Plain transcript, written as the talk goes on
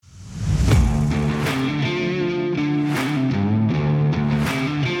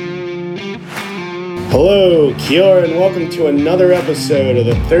Hello, Kia ora, and welcome to another episode of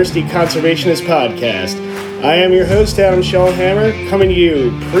the Thirsty Conservationist podcast. I am your host, Adam Shellhammer, coming to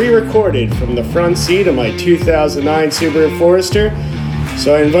you pre-recorded from the front seat of my 2009 Subaru Forester.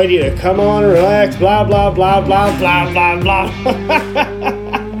 So I invite you to come on, relax, blah, blah, blah, blah, blah, blah, blah.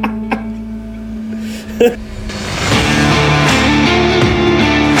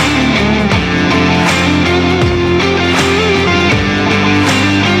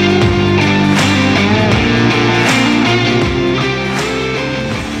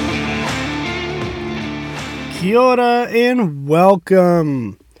 Kia ora and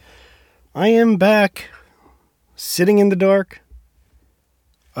welcome. I am back, sitting in the dark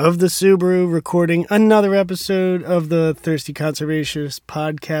of the Subaru, recording another episode of the Thirsty Conservationist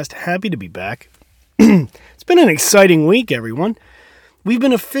podcast. Happy to be back. It's been an exciting week, everyone. We've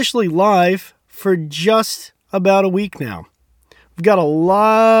been officially live for just about a week now. We've got a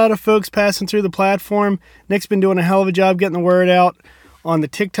lot of folks passing through the platform. Nick's been doing a hell of a job getting the word out on the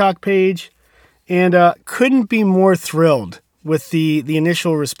TikTok page. And couldn't be more thrilled with the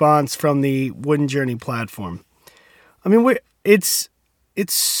initial response from the Wooden Journey platform. I mean, it's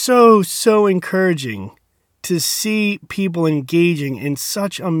so encouraging to see people engaging in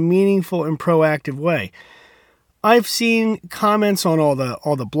such a meaningful and proactive way. I've seen comments on all the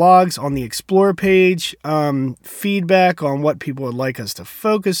blogs, on the Explore page, feedback on what people would like us to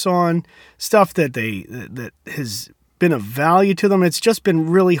focus on, stuff that has been of value to them. It's just been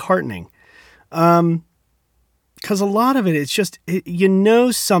really heartening. Because a lot of it, it's just,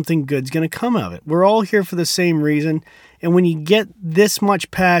 something good's going to come of it. We're all here for the same reason. And when you get this much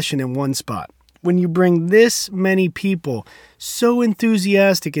passion in one spot, when you bring this many people so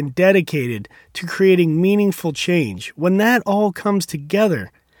enthusiastic and dedicated to creating meaningful change, when that all comes together,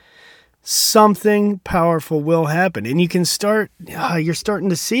 something powerful will happen. And you can you're starting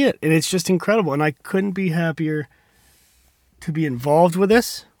to see it. And it's just incredible. And I couldn't be happier to be involved with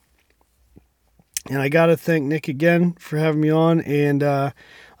this. And I got to thank Nick again for having me on. And I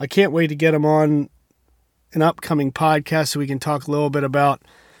can't wait to get him on an upcoming podcast so we can talk a little bit about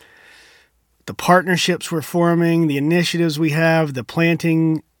the partnerships we're forming, the initiatives we have, the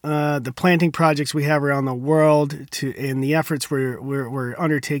planting projects we have around the world, and the efforts we're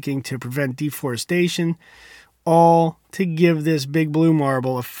undertaking to prevent deforestation, all to give this big blue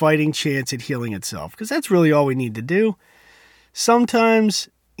marble a fighting chance at healing itself. Because that's really all we need to do. Sometimes,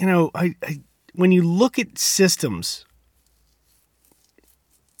 when you look at systems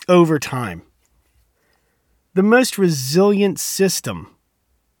over time, the most resilient system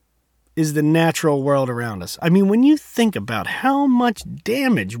is the natural world around us. I mean, when you think about how much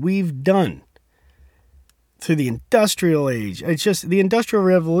damage we've done through the industrial age, it's just the industrial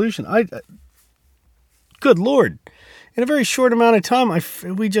revolution. Good Lord, in a very short amount of time,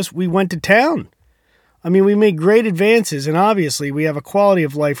 we went to town. I mean, we made great advances, and obviously we have a quality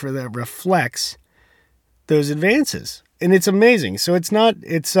of life that reflects those advances. And it's amazing. So look,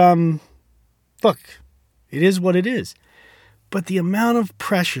 it is what it is. But the amount of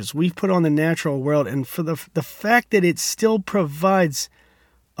pressures we've put on the natural world, and for the fact that it still provides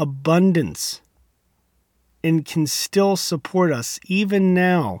abundance and can still support us even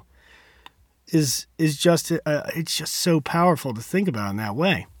now is just, it's just so powerful to think about in that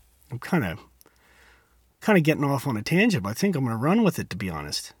way. I'm kind of getting off on a tangent, but I think I'm going to run with it, to be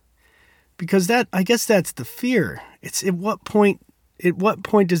honest. Because I guess that's the fear. It's at what point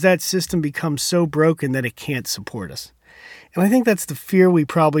does that system become so broken that it can't support us? And I think that's the fear we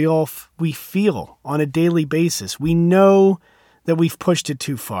probably all we feel on a daily basis. We know that we've pushed it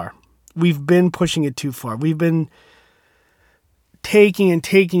too far. We've been pushing it too far. We've been taking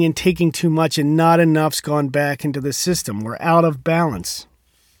too much, and not enough's gone back into the system. We're out of balance.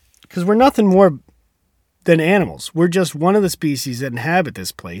 Because we're nothing more than animals. We're just one of the species that inhabit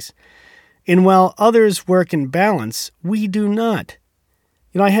this place. And while others work in balance, we do not.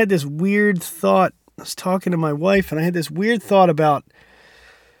 I had this weird thought. I was talking to my wife, and I had this weird thought about,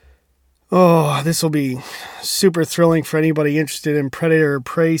 this will be super thrilling for anybody interested in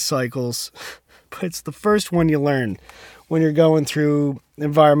predator-prey cycles. But it's the first one you learn when you're going through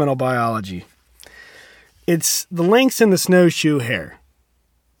environmental biology. It's the lynx and the snowshoe hare.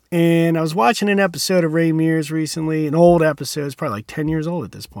 And I was watching an episode of Ray Mears recently, an old episode. It's probably like 10 years old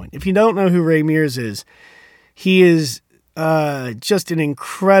at this point. If you don't know who Ray Mears is, he is just an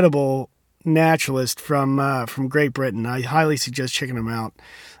incredible naturalist from Great Britain. I highly suggest checking him out.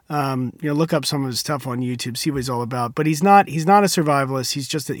 Look up some of his stuff on YouTube, see what he's all about. But he's not a survivalist. He's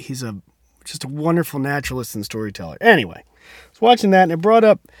just a wonderful naturalist and storyteller. Anyway, I was watching that, and it brought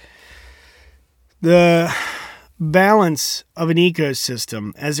up the balance of an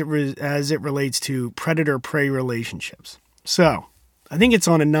ecosystem as it relates to predator-prey relationships. So, I think it's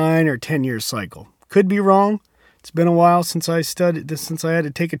on a 9 or 10 year cycle. Could be wrong. It's been a while since I studied this, since I had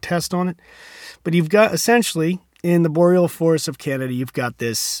to take a test on it. But you've got, essentially, in the boreal forests of Canada, you've got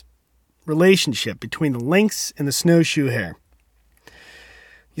this relationship between the lynx and the snowshoe hare.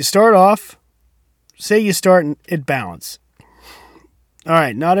 You start off, say you start at balance. All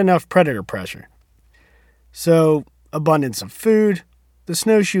right, not enough predator pressure. So, abundance of food. The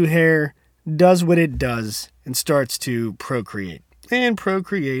snowshoe hare does what it does and starts to procreate. And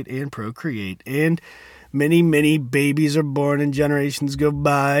procreate and procreate. And many, many babies are born and generations go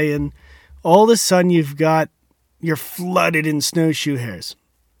by. And all of a sudden you're flooded in snowshoe hares.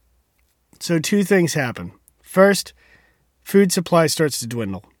 So 2 things happen. First, food supply starts to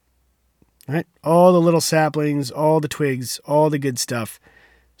dwindle. Right? All the little saplings, all the twigs, all the good stuff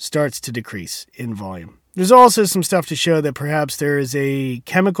starts to decrease in volume. There's also some stuff to show that perhaps there is a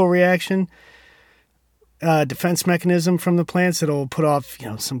chemical reaction, defense mechanism from the plants that'll put off,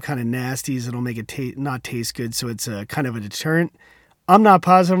 some kind of nasties that'll make it not taste good. So it's a kind of a deterrent. I'm not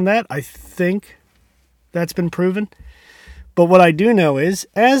positive on that. I think that's been proven. But what I do know is,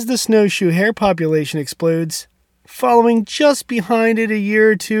 as the snowshoe hare population explodes, following just behind it a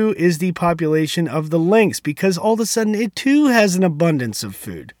year or 2 is the population of the lynx, because all of a sudden it too has an abundance of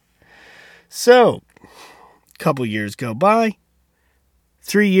food. So, a couple years go by.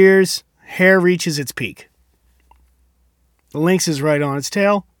 3 years, hare reaches its peak. The lynx is right on its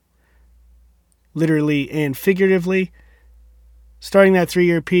tail, literally and figuratively. Starting that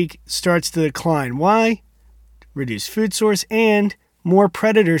 3-year peak starts to decline. Why? Reduced food source and more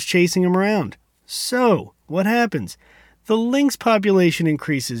predators chasing them around. So, what happens? The lynx population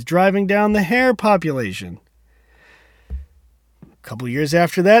increases, driving down the hare population. A couple years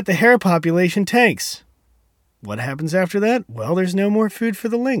after that, the hare population tanks. What happens after that? Well, there's no more food for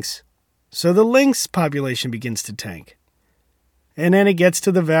the lynx. So the lynx population begins to tank. And then it gets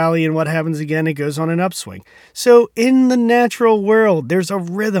to the valley, and what happens again? It goes on an upswing. So in the natural world, there's a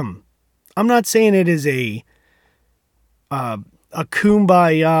rhythm. I'm not saying it is a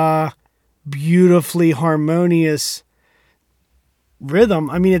kumbaya, beautifully harmonious rhythm.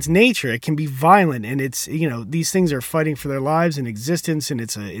 I mean, it's nature. It can be violent, and it's, these things are fighting for their lives and existence, and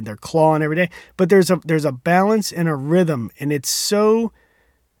they're clawing every day. But there's a balance and a rhythm, and it's so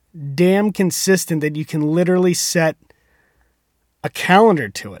damn consistent that you can literally set a calendar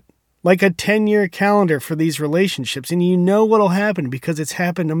to it, like a 10-year calendar for these relationships, and you know what'll happen because it's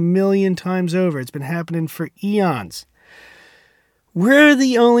happened a million times over. It's been happening for eons. We're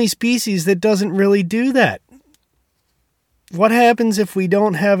the only species that doesn't really do that. What happens if we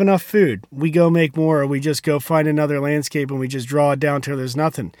don't have enough food? We go make more, or we just go find another landscape and we just draw it down till there's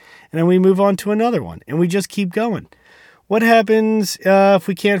nothing. And then we move on to another one, and we just keep going. What happens if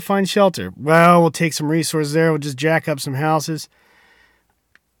we can't find shelter? Well, we'll take some resources there. We'll just jack up some houses.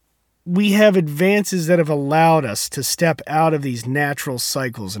 We have advances that have allowed us to step out of these natural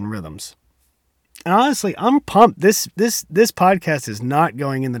cycles and rhythms. And honestly, I'm pumped. This podcast is not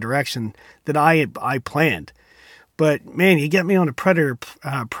going in the direction that I planned. But man, you get me on a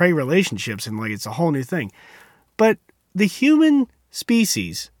predator-prey relationships, and it's a whole new thing. But the human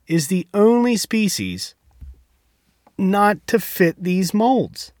species is the only species not to fit these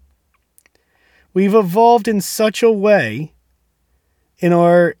molds. We've evolved in such a way, in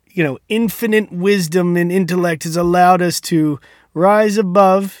our infinite wisdom and intellect has allowed us to rise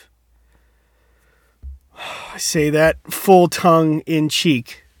above, I say that full tongue in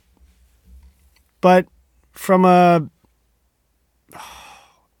cheek, but from a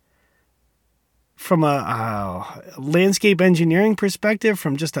landscape engineering perspective,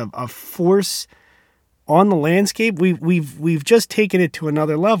 from just a force on the landscape, we've just taken it to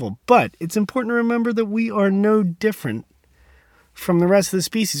another level. But it's important to remember that we are no different from the rest of the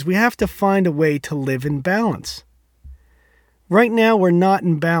species. We have to find a way to live in balance. Right now, we're not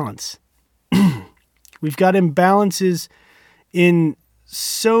in balance. We've got imbalances in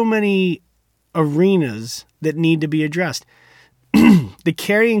so many arenas that need to be addressed. The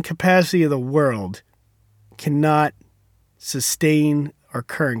carrying capacity of the world cannot sustain our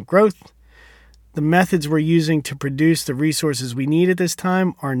current growth. The methods we're using to produce the resources we need at this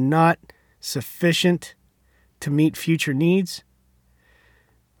time are not sufficient to meet future needs.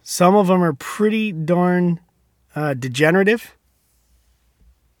 Some of them are pretty darn degenerative.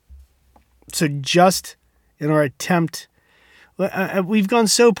 So just in our attempt, we've gone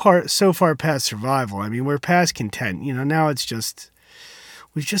so far past survival. I mean, we're past content. Now it's just,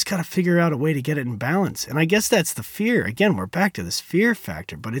 we've just got to figure out a way to get it in balance. And I guess that's the fear. Again, we're back to this fear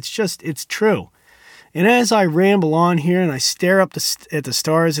factor, but it's true. And as I ramble on here and I stare up at the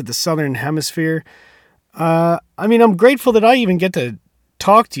stars at the southern hemisphere, I'm grateful that I even get to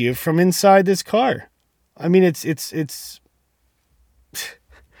talk to you from inside this car. I mean,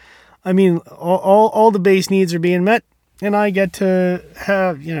 all the base needs are being met, and I get to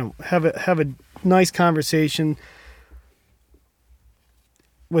have a nice conversation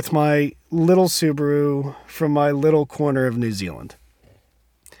with my little Subaru from my little corner of New Zealand.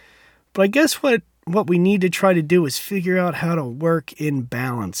 But I guess what we need to try to do is figure out how to work in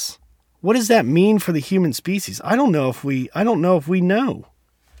balance. What does that mean for the human species? I don't know if we know.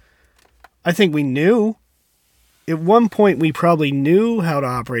 I think we knew. At one point, we probably knew how to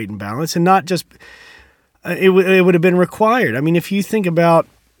operate in balance, and not just. It would have been required. I mean, if you think about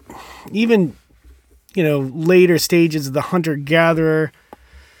even, later stages of the hunter-gatherer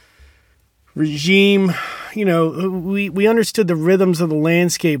regime, we understood the rhythms of the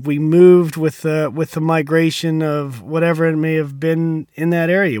landscape. We moved with the migration of whatever it may have been in that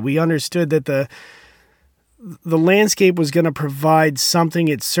area. We understood that the landscape was going to provide something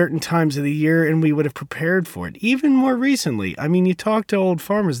at certain times of the year, and we would have prepared for it. Even more recently, I mean, you talk to old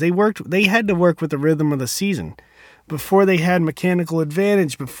farmers, they had to work with the rhythm of the season before they had mechanical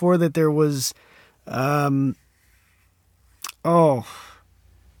advantage, before that there was,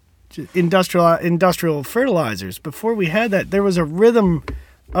 industrial fertilizers. Before we had that, there was a rhythm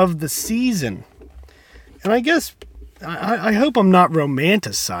of the season. And I guess, I hope I'm not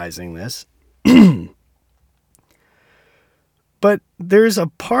romanticizing this, but there's a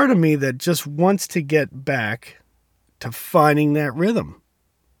part of me that just wants to get back to finding that rhythm.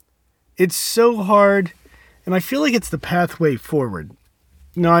 It's so hard, and I feel like it's the pathway forward.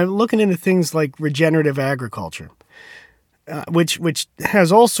 I'm looking into things like regenerative agriculture, which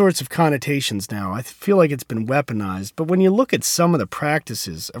has all sorts of connotations now. I feel like it's been weaponized. But when you look at some of the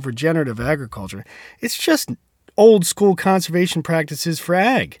practices of regenerative agriculture, it's just old school conservation practices for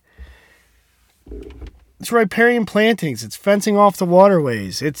ag. It's riparian plantings. It's fencing off the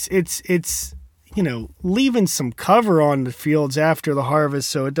waterways. It's leaving some cover on the fields after the harvest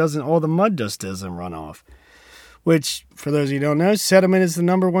so all the mud dust doesn't run off. Which, for those of you who don't know, sediment is the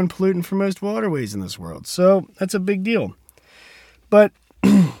number one pollutant for most waterways in this world. So that's a big deal. But,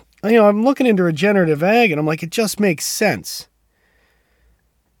 I'm looking into regenerative ag, and I'm like, it just makes sense.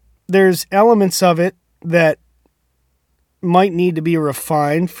 There's elements of it that might need to be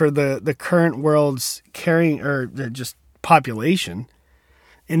refined for the current world's carrying or just population.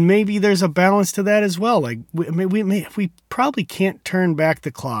 And maybe there's a balance to that as well. Like, we probably can't turn back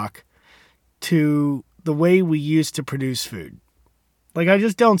the clock to the way we used to produce food. Like, I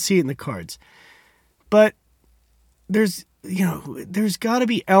just don't see it in the cards. But there's got to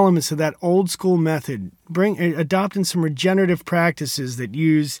be elements of that old school method, adopting some regenerative practices that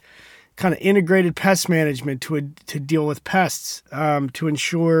use kind of integrated pest management to deal with pests, to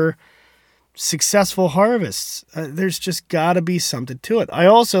ensure successful harvests. There's just got to be something to it. I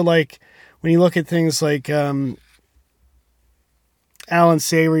also like when you look at things like Alan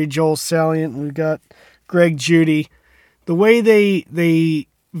Savory, Joel Salient, and we've got Greg Judy, the way they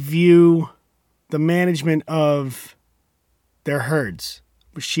view the management of their herds,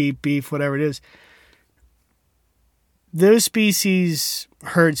 sheep, beef, whatever it is. Those species,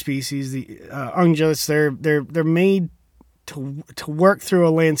 herd species, the ungulates, they're made to work through a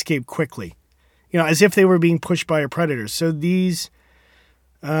landscape quickly, as if they were being pushed by a predator. So these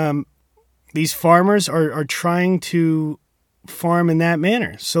farmers are trying to farm in that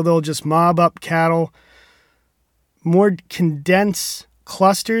manner. So they'll just mob up cattle, more condensed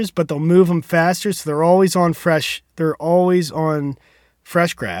clusters, but they'll move them faster. So they're always on fresh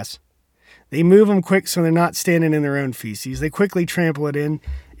grass. They move them quick so they're not standing in their own feces. They quickly trample it in,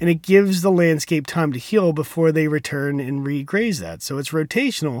 and it gives the landscape time to heal before they return and regraze that. So it's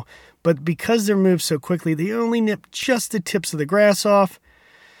rotational, but because they're moved so quickly, they only nip just the tips of the grass off,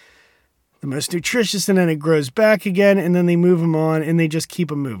 the most nutritious, and then it grows back again, and then they move them on, and they just keep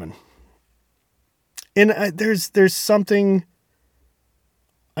them moving. And there's something,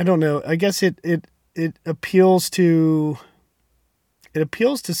 I don't know, I guess it appeals to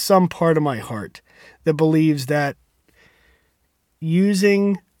some part of my heart that believes that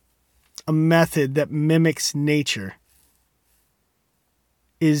using a method that mimics nature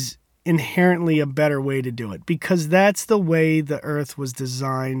is inherently a better way to do it, because that's the way the earth was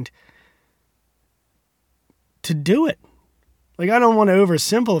designed to do it. Like, I don't want to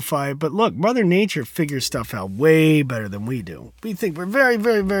oversimplify it, but look, Mother Nature figures stuff out way better than we do. We think we're very,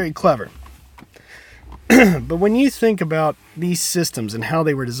 very, very clever. But when you think about these systems and how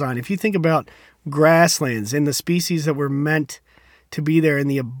they were designed, if you think about grasslands and the species that were meant to be there in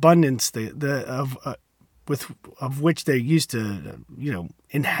the abundance of which they used to,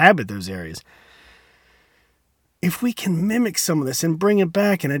 inhabit those areas. If we can mimic some of this and bring it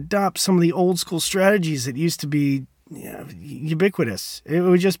back and adopt some of the old school strategies that used to be ubiquitous, it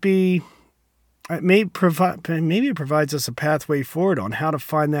would just be, maybe it provides us a pathway forward on how to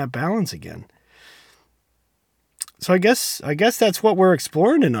find that balance again. So I guess that's what we're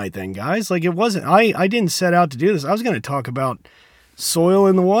exploring tonight then, guys. Like, it wasn't, I didn't set out to do this. I was going to talk about soil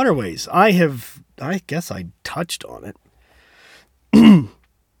in the waterways. I guess I touched on it.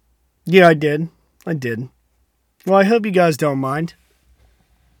 Yeah, I did. Well, I hope you guys don't mind.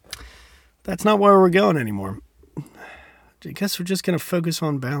 That's not where we're going anymore. I guess we're just going to focus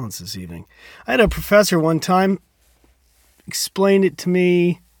on balance this evening. I had a professor one time explain it to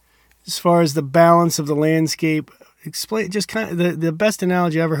me as far as the balance of the landscape. Just kind of the best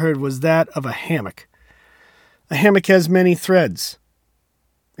analogy I ever heard was that of a hammock. A hammock has many threads.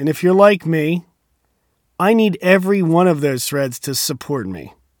 And if you're like me, I need every one of those threads to support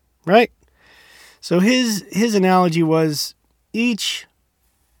me, right? So his analogy was each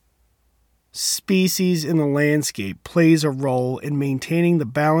species in the landscape plays a role in maintaining the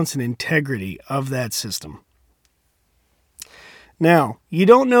balance and integrity of that system. Now, you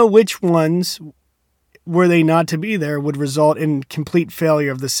don't know which ones, were they not to be there, would result in complete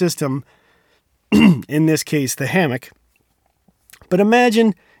failure of the system, in this case, the hammock. But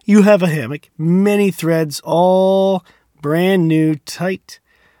imagine you have a hammock, many threads, all brand new, tight,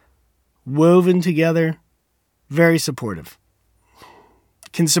 woven together, very supportive.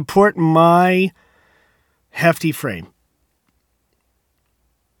 Can support my hefty frame.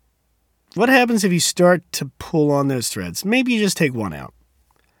 What happens if you start to pull on those threads? Maybe you just take one out.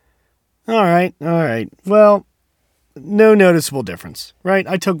 All right. Well, no noticeable difference, right?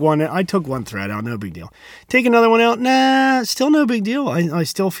 I took one thread out, no big deal. Take another one out, nah, still no big deal. I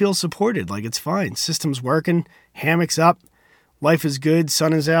still feel supported, like it's fine. System's working, hammock's up, life is good,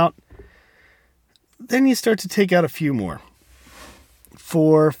 sun is out. Then you start to take out a few more.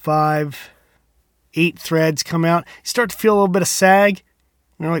 4, 5, 8 threads come out. You start to feel a little bit of sag.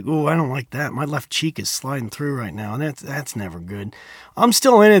 And you're like, ooh, I don't like that. My left cheek is sliding through right now, and that's never good. I'm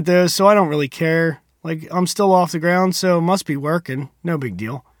still in it, though, so I don't really care. Like, I'm still off the ground, so it must be working. No big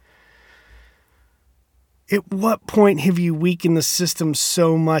deal. At what point have you weakened the system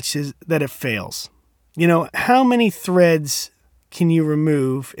so much that it fails? How many threads can you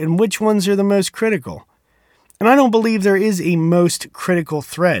remove, and which ones are the most critical? And I don't believe there is a most critical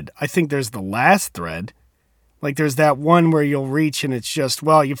thread. I think there's the last thread. Like, there's that one where you'll reach and it's just,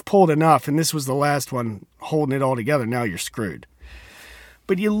 well, you've pulled enough, and this was the last one holding it all together. Now you're screwed.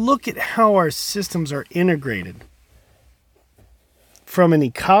 But you look at how our systems are integrated from an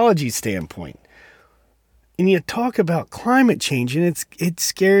ecology standpoint, and you talk about climate change, and it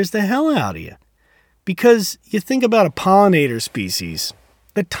scares the hell out of you. Because you think about a pollinator species,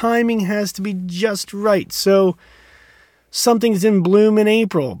 the timing has to be just right. So something's in bloom in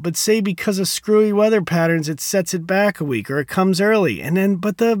April, but say because of screwy weather patterns, it sets it back a week, or it comes early. And then,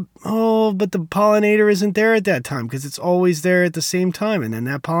 but the pollinator isn't there at that time because it's always there at the same time. And then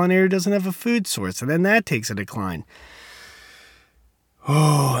that pollinator doesn't have a food source, and then that takes a decline.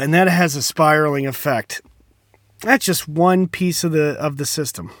 Oh, and that has a spiraling effect. That's just one piece of the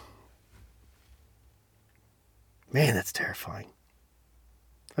system. Man, that's terrifying.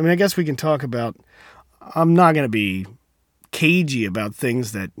 I mean, I guess we can talk about, I'm not going to be cagey about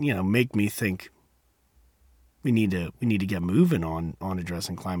things that, make me think we need to get moving on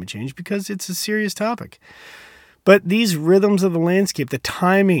addressing climate change, because it's a serious topic. But these rhythms of the landscape, the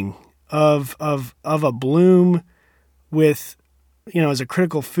timing of a bloom with, as a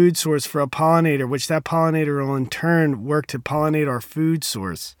critical food source for a pollinator, which that pollinator will in turn work to pollinate our food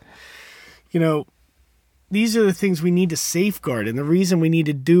source. These are the things we need to safeguard, and the reason we need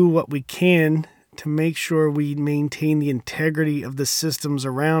to do what we can to make sure we maintain the integrity of the systems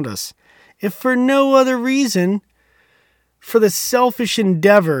around us. If for no other reason, for the selfish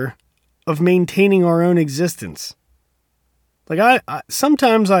endeavor of maintaining our own existence. Like,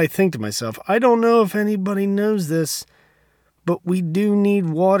 sometimes I think to myself, I don't know if anybody knows this, but we do need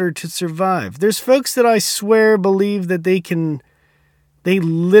water to survive. There's folks that I swear believe that they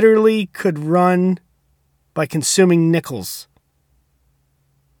literally could run by consuming nickels.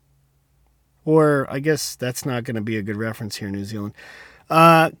 Or, I guess that's not going to be a good reference here in New Zealand.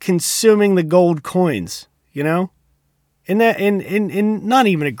 Consuming the gold coins, in not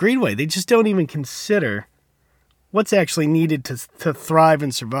even a greed way. They just don't even consider what's actually needed to thrive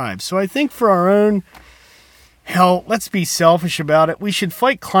and survive. So I think for our own hell, let's be selfish about it. We should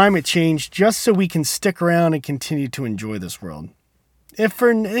fight climate change just so we can stick around and continue to enjoy this world. If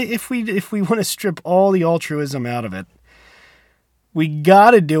we want to strip all the altruism out of it, we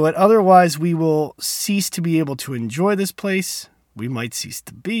got to do it. Otherwise, we will cease to be able to enjoy this place. We might cease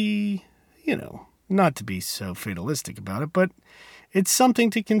to be, not to be so fatalistic about it, but it's something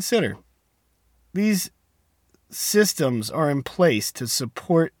to consider. These systems are in place to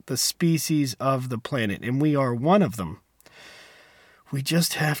support the species of the planet, and we are one of them. We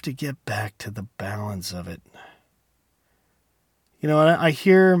just have to get back to the balance of it. I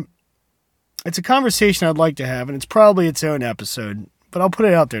hear it's a conversation I'd like to have, and it's probably its own episode, but I'll put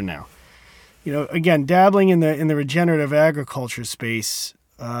it out there now. Again, dabbling in the regenerative agriculture space,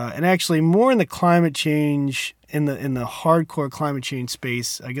 and actually more in the climate change, in the hardcore climate change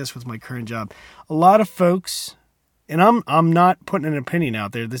space, I guess with my current job. A lot of folks, and I'm not putting an opinion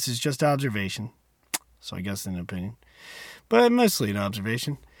out there, this is just observation, so I guess an opinion, but mostly an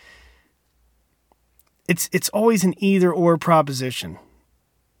observation. It's always an either-or proposition,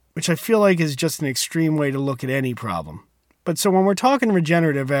 which I feel like is just an extreme way to look at any problem. But so when we're talking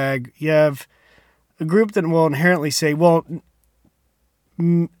regenerative ag, you have a group that will inherently say, well,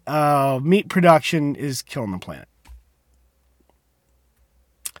 meat production is killing the planet.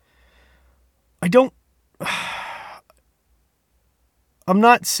 I'm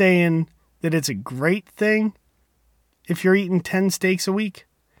not saying that it's a great thing if you're eating 10 steaks a week.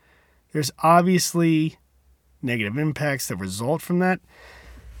 There's obviously negative impacts that result from that.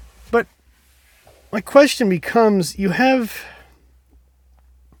 But my question becomes, you have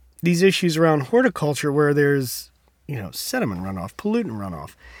these issues around horticulture where there's, sediment runoff, pollutant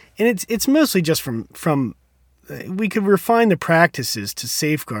runoff. And it's mostly just from we could refine the practices to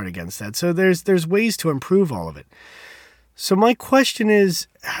safeguard against that. So there's ways to improve all of it. So my question is,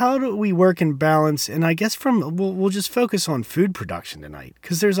 how do we work in balance? And I guess we'll just focus on food production tonight,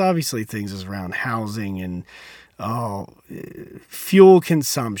 because there's obviously things around housing and fuel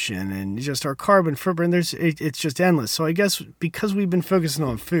consumption and just our carbon footprint. It's just endless. So I guess because we've been focusing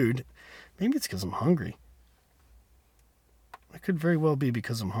on food, maybe it's because I'm hungry. It could very well be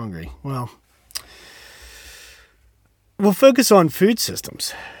because I'm hungry. Well, we'll focus on food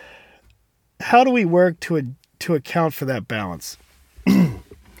systems. How do we work to account for that balance?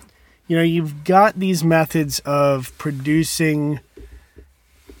 You've got these methods of for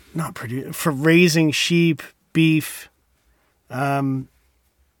raising sheep, beef, that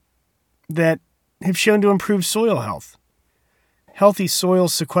have shown to improve soil health. Healthy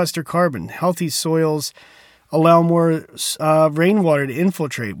soils sequester carbon. Healthy soils allow more rainwater to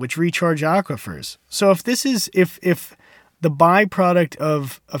infiltrate, which recharge aquifers. So if the byproduct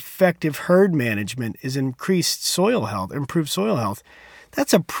of effective herd management is increased soil health, improved soil health,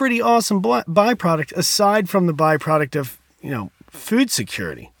 that's a pretty awesome byproduct, aside from the byproduct of, food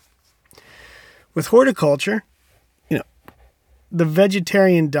security. With horticulture, the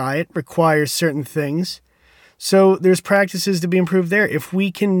vegetarian diet requires certain things. So there's practices to be improved there. If we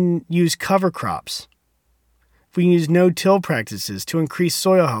can use cover crops, if we can use no-till practices to increase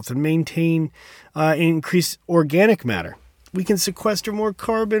soil health and maintain, increase organic matter, we can sequester more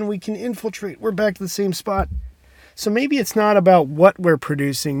carbon, we can infiltrate. We're back to the same spot. So maybe it's not about what we're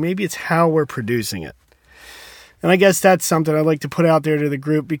producing, maybe it's how we're producing it. And I guess that's something I'd like to put out there to the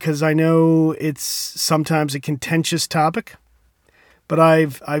group, because I know it's sometimes a contentious topic, but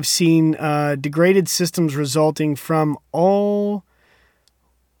I've seen degraded systems resulting from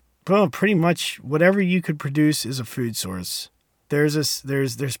pretty much whatever you could produce is a food source.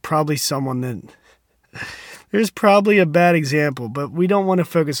 There's probably someone that there's probably a bad example, but we don't want to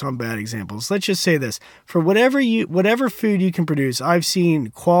focus on bad examples. Let's just say this. For whatever food you can produce, I've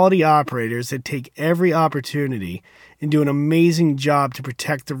seen quality operators that take every opportunity and do an amazing job to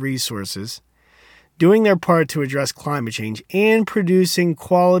protect the resources, doing their part to address climate change, and producing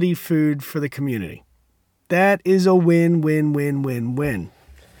quality food for the community. That is a win, win, win, win, win.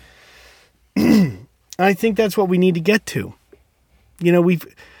 I think that's what we need to get to. We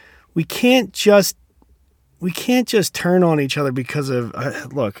can't just turn on each other because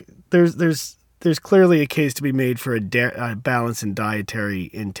of look. There's clearly a case to be made for a balance in dietary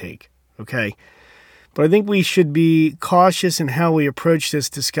intake. Okay, but I think we should be cautious in how we approach this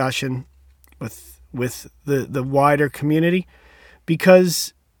discussion with the wider community,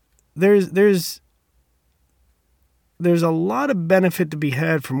 because there's a lot of benefit to be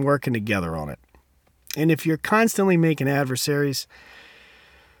had from working together on it. And if you're constantly making adversaries,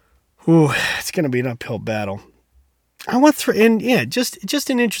 it's going to be an uphill battle. Just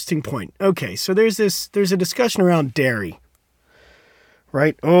an interesting point. Okay, so there's a discussion around dairy,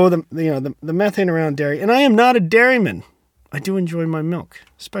 right? The methane around dairy, and I am not a dairyman. I do enjoy my milk,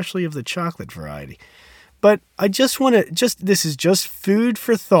 especially of the chocolate variety. But I just want to, this is just food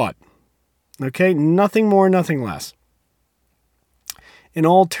for thought. Okay? Nothing more, nothing less. An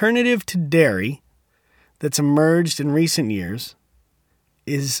alternative to dairy that's emerged in recent years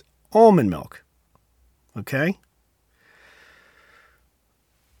is almond milk. Okay?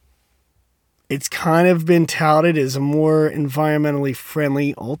 It's kind of been touted as a more environmentally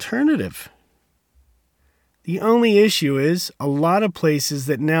friendly alternative. The only issue is a lot of places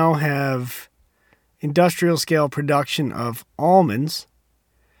that now have industrial scale production of almonds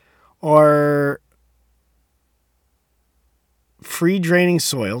are free draining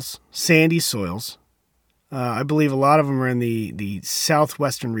soils, sandy soils. I believe a lot of them are in the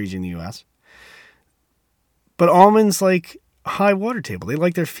southwestern region of the U.S. But almonds like high water table. They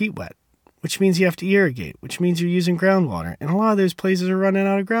like their feet wet, which means you have to irrigate, which means you're using groundwater. And a lot of those places are running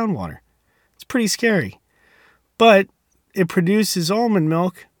out of groundwater. It's pretty scary. But it produces almond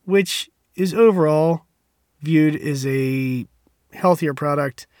milk, which is overall viewed as a healthier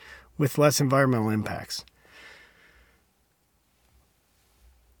product with less environmental impacts.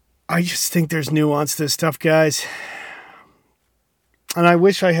 I just think there's nuance to this stuff, guys. And I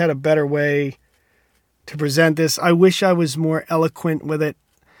wish I had a better way to present this. I wish I was more eloquent with it.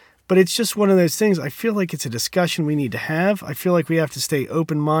 But it's just one of those things. I feel like it's a discussion we need to have. I feel like we have to stay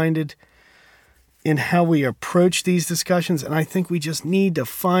open-minded in how we approach these discussions. And I think we just need to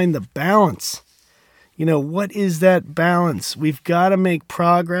find the balance. You know, what is that balance? We've got to make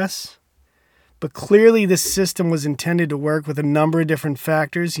progress. But clearly this system was intended to work with a number of different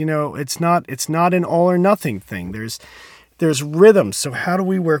factors. You know, it's not an all or nothing thing. There's rhythm. So how do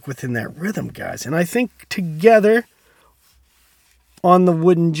we work within that rhythm, guys? And I think together on the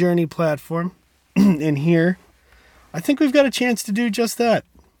Wooden Journey platform in here, I think we've got a chance to do just that.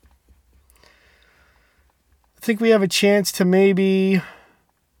 I think we have a chance to maybe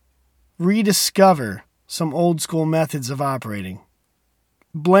rediscover some old school methods of operating.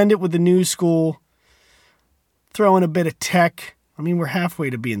 Blend it with the new school, throw in a bit of tech. I mean, we're halfway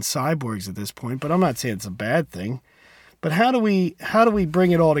to being cyborgs at this point, but I'm not saying it's a bad thing. But how do we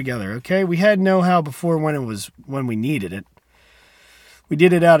bring it all together? Okay, we had know-how before when we needed it. We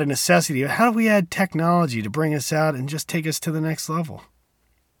did it out of necessity. How do we add technology to bring us out and just take us to the next level?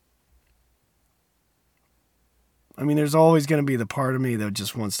 I mean, there's always going to be the part of me that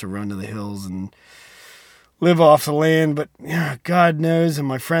just wants to run to the hills and live off the land, but yeah, God knows, and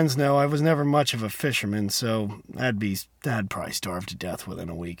my friends know, I was never much of a fisherman, so I'd probably starve to death within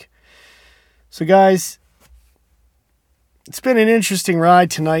a week. So guys, it's been an interesting ride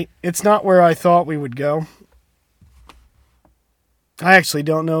tonight. It's not where I thought we would go. I actually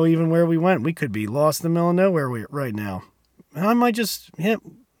don't know even where we went. We could be lost in the middle of nowhere right now. I might just,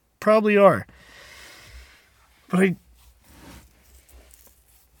 probably are. But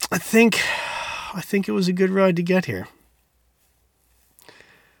I think it was a good ride to get here.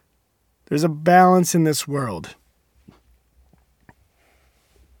 There's a balance in this world.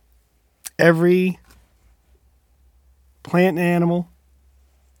 Every plant and animal,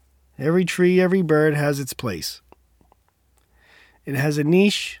 every tree, every bird has its place. It has a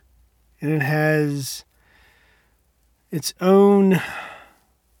niche, and it has its own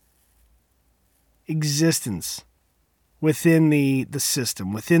existence within the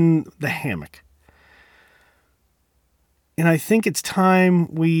system, within the hammock. And I think it's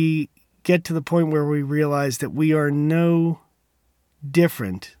time we get to the point where we realize that we are no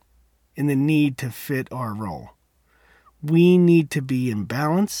different in the need to fit our role. We need to be in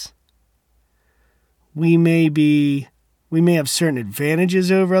balance. We may have certain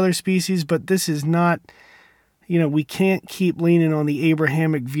advantages over other species, but this is not, we can't keep leaning on the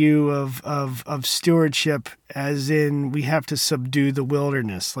Abrahamic view of stewardship as in we have to subdue the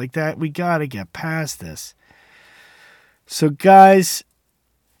wilderness. Like that, we got to get past this. So guys,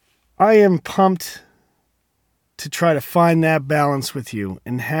 I am pumped to try to find that balance with you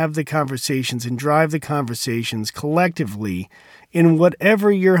and have the conversations and drive the conversations collectively in whatever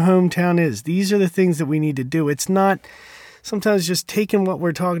your hometown is. These are the things that we need to do. It's not sometimes just taking what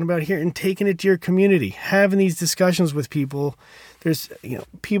we're talking about here and taking it to your community, having these discussions with people. There's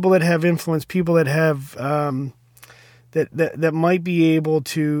people that have influence, people that have that might be able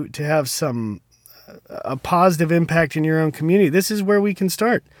to have a positive impact in your own community. This is where we can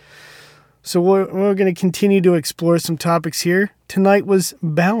start. So we're going to continue to explore some topics here. Tonight was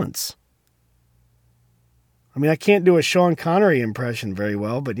balance. I mean, I can't do a Sean Connery impression very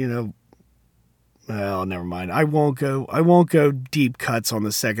well, but well, never mind. I won't go deep cuts on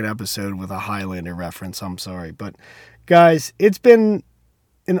the second episode with a Highlander reference. I'm sorry, but guys, it's been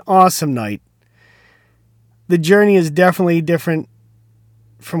an awesome night. The journey is definitely different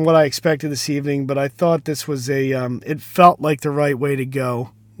from what I expected this evening, but I thought this was it felt like the right way to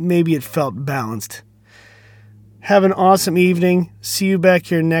go. Maybe it felt balanced. Have an awesome evening. See you back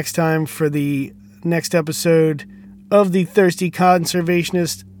here next time for the next episode of the Thirsty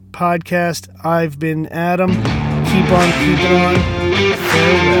Conservationist podcast. I've been Adam. Keep on keeping on.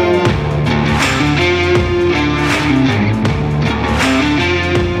 Farewell.